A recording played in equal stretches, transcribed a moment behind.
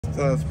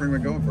How's spring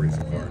been going for you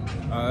so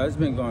far? It's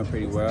been going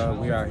pretty well.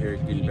 We're out here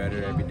getting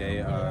better every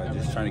day,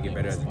 just trying to get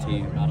better as a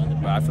team.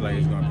 But I feel like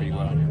it's going pretty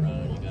well.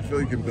 I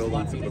feel you can build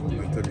on some of the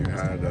momentum you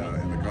had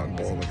in the Cotton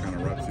Bowl, the kind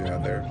of reps you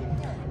had there.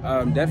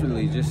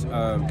 Definitely, just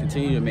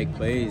continue to make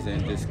plays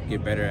and just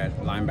get better at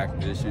linebacker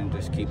position.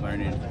 Just keep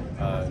learning,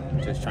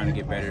 just trying to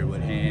get better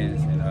with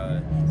hands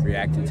and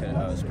reacting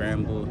to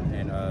scramble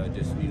and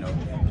just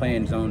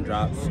playing zone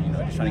drops.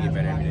 Just trying to get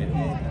better every day.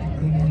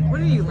 What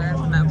did you learn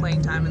from that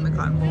playing time in the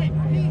Cotton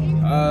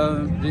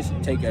Bowl? Just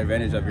take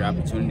advantage of your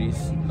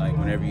opportunities. Like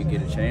whenever you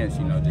get a chance,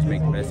 just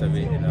make the best of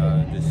it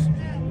and just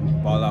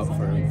ball out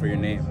for your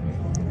name.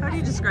 How do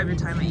you describe your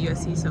time at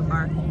USC so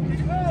far?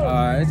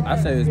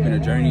 I'd say it's been a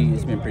journey.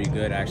 It's been pretty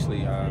good, actually.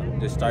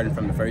 Just starting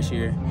from the first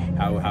year,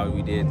 how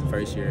we did the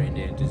first year, and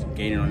then just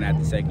gaining on that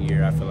the second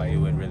year, I feel like it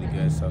went really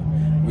good. So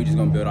we're just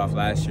going to build off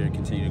last year and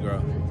continue to grow.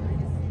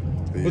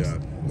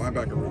 The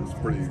linebacker room is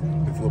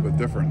it's a little bit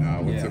different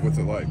now. What's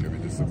it like? I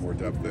mean, just some more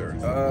depth there.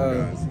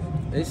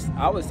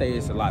 I would say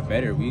it's a lot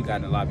better. We've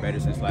gotten a lot better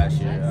since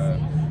last year.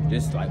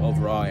 Just like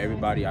overall,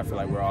 everybody, I feel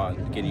like we're all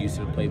getting used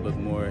to the playbook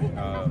more,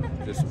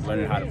 just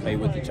learning how to play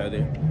with each other,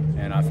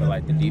 and I feel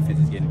like the defense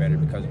is getting better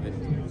because of it.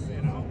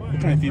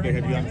 What kind of feedback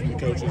have you gotten from the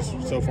coaches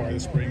so far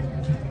this spring?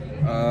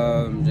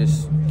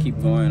 Just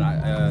keep going.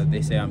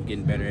 They say I'm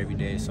getting better every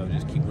day, so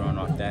just keep growing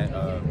off that.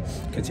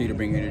 Continue to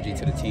bring energy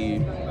to the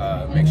team.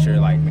 Make sure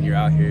like when you're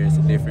out here, it's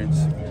a difference.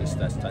 Just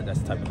that's the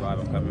type of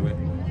vibe I'm coming with.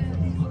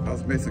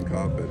 How's Mason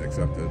Cobb been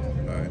accepted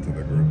into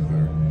the group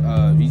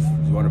there? He's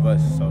one of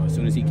us. So as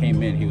soon as he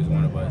came in, he was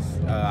one of us.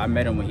 I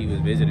met him when he was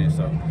visiting.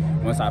 So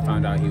once I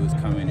found out he was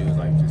coming, it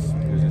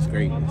was just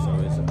great. So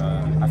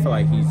I feel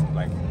like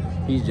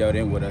he's gelled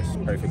in with us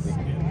perfectly.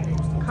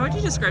 How would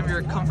you describe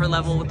your comfort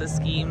level with the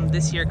scheme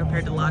this year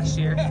compared to last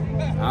year?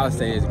 I would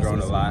say it's grown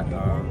a lot.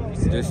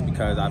 Just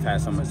because I've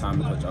had so much time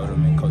with Coach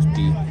Odom and Coach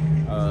P,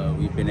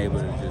 we've been able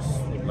to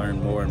just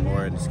learn more and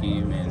more in the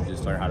scheme and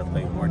just learn how to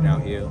play more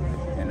downhill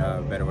and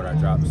better with our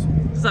drops.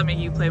 Does that make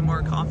you play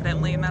more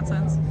confidently in that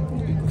sense?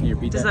 Can you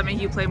repeat that? Does that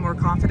make you play more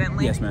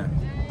confidently? Yes, ma'am.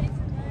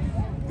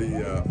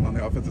 On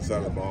the offensive side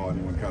of the ball,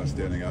 anyone kind of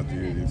standing out to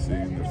you? You've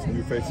seen there's some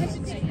new faces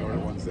and some familiar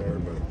ones there,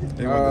 but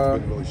anyone that's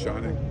been really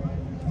shining?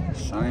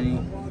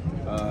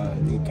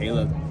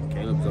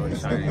 Caleb's always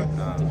shining.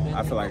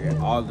 I feel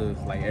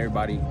like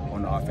everybody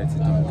on the offense is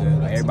doing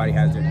good. Like everybody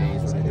has their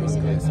days where they're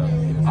doing good. So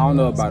I don't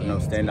know about no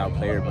standout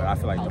player, but I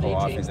feel like the whole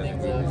offense as a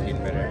group is getting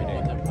better every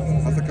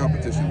day. How's the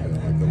competition been?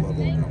 Like the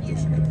level of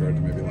competition compared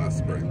to maybe last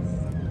spring?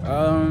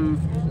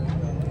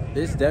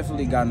 It's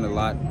definitely gotten a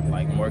lot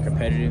more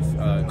competitive.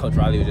 Coach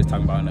Riley was just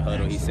talking about in the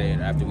huddle. He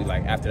said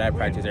after that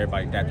practice,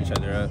 everybody dapped each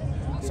other up.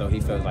 So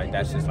he feels like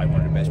that's just one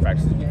of the best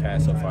practices we've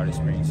had so far this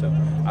spring. So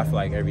I feel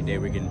like every day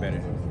we're getting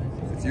better.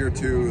 It's year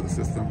 2 of the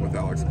system with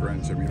Alex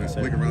Grinch. I mean,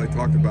 Lincoln Riley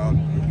talked about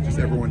just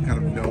everyone kind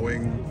of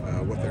knowing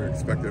what they're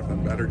expected of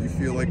them better. Do you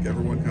feel like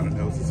everyone kind of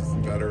knows the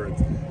system better and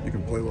you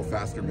can play a little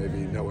faster maybe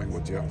knowing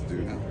what you have to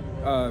do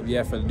now?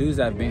 Yeah, for the dudes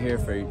that have been here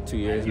for 2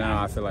 years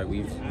now, I feel like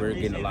we're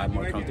getting a lot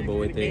more comfortable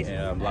with it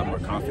and a lot more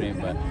confident.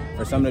 But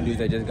for some of the dudes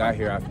that just got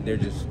here, they're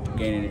just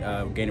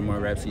gaining more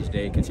reps each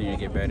day, continuing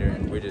to get better,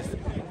 and we're just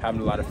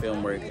having a lot of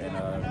film work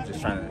and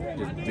just trying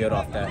to build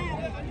off that.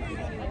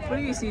 What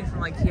have you seen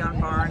from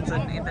Keon Barnes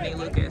and Anthony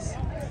Lucas?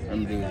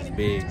 Them dudes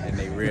big and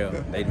they real.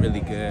 They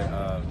really good.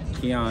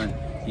 Keon,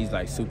 he's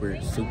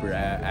super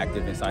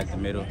active inside the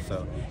middle,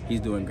 so he's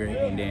doing great.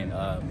 And then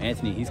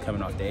Anthony, he's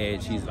coming off the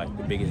edge. He's the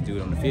biggest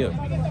dude on the field,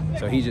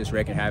 so he's just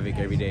wrecking havoc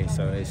every day.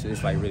 So it's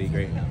really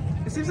great.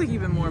 It seems like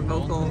you've been more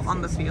vocal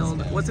on the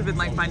field. What's it been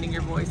like finding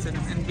your voice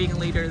and being a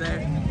leader there?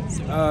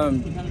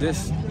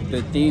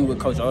 The theme with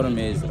Coach Odom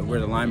is we're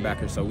the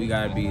linebackers, so we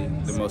got to be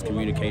the most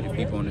communicative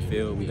people on the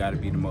field. We got to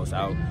be the most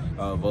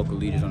vocal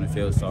leaders on the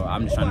field. So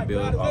I'm just trying to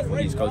build off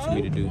what he's coaching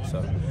me to do.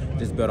 So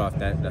just build off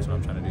that. That's what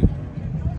I'm trying to do.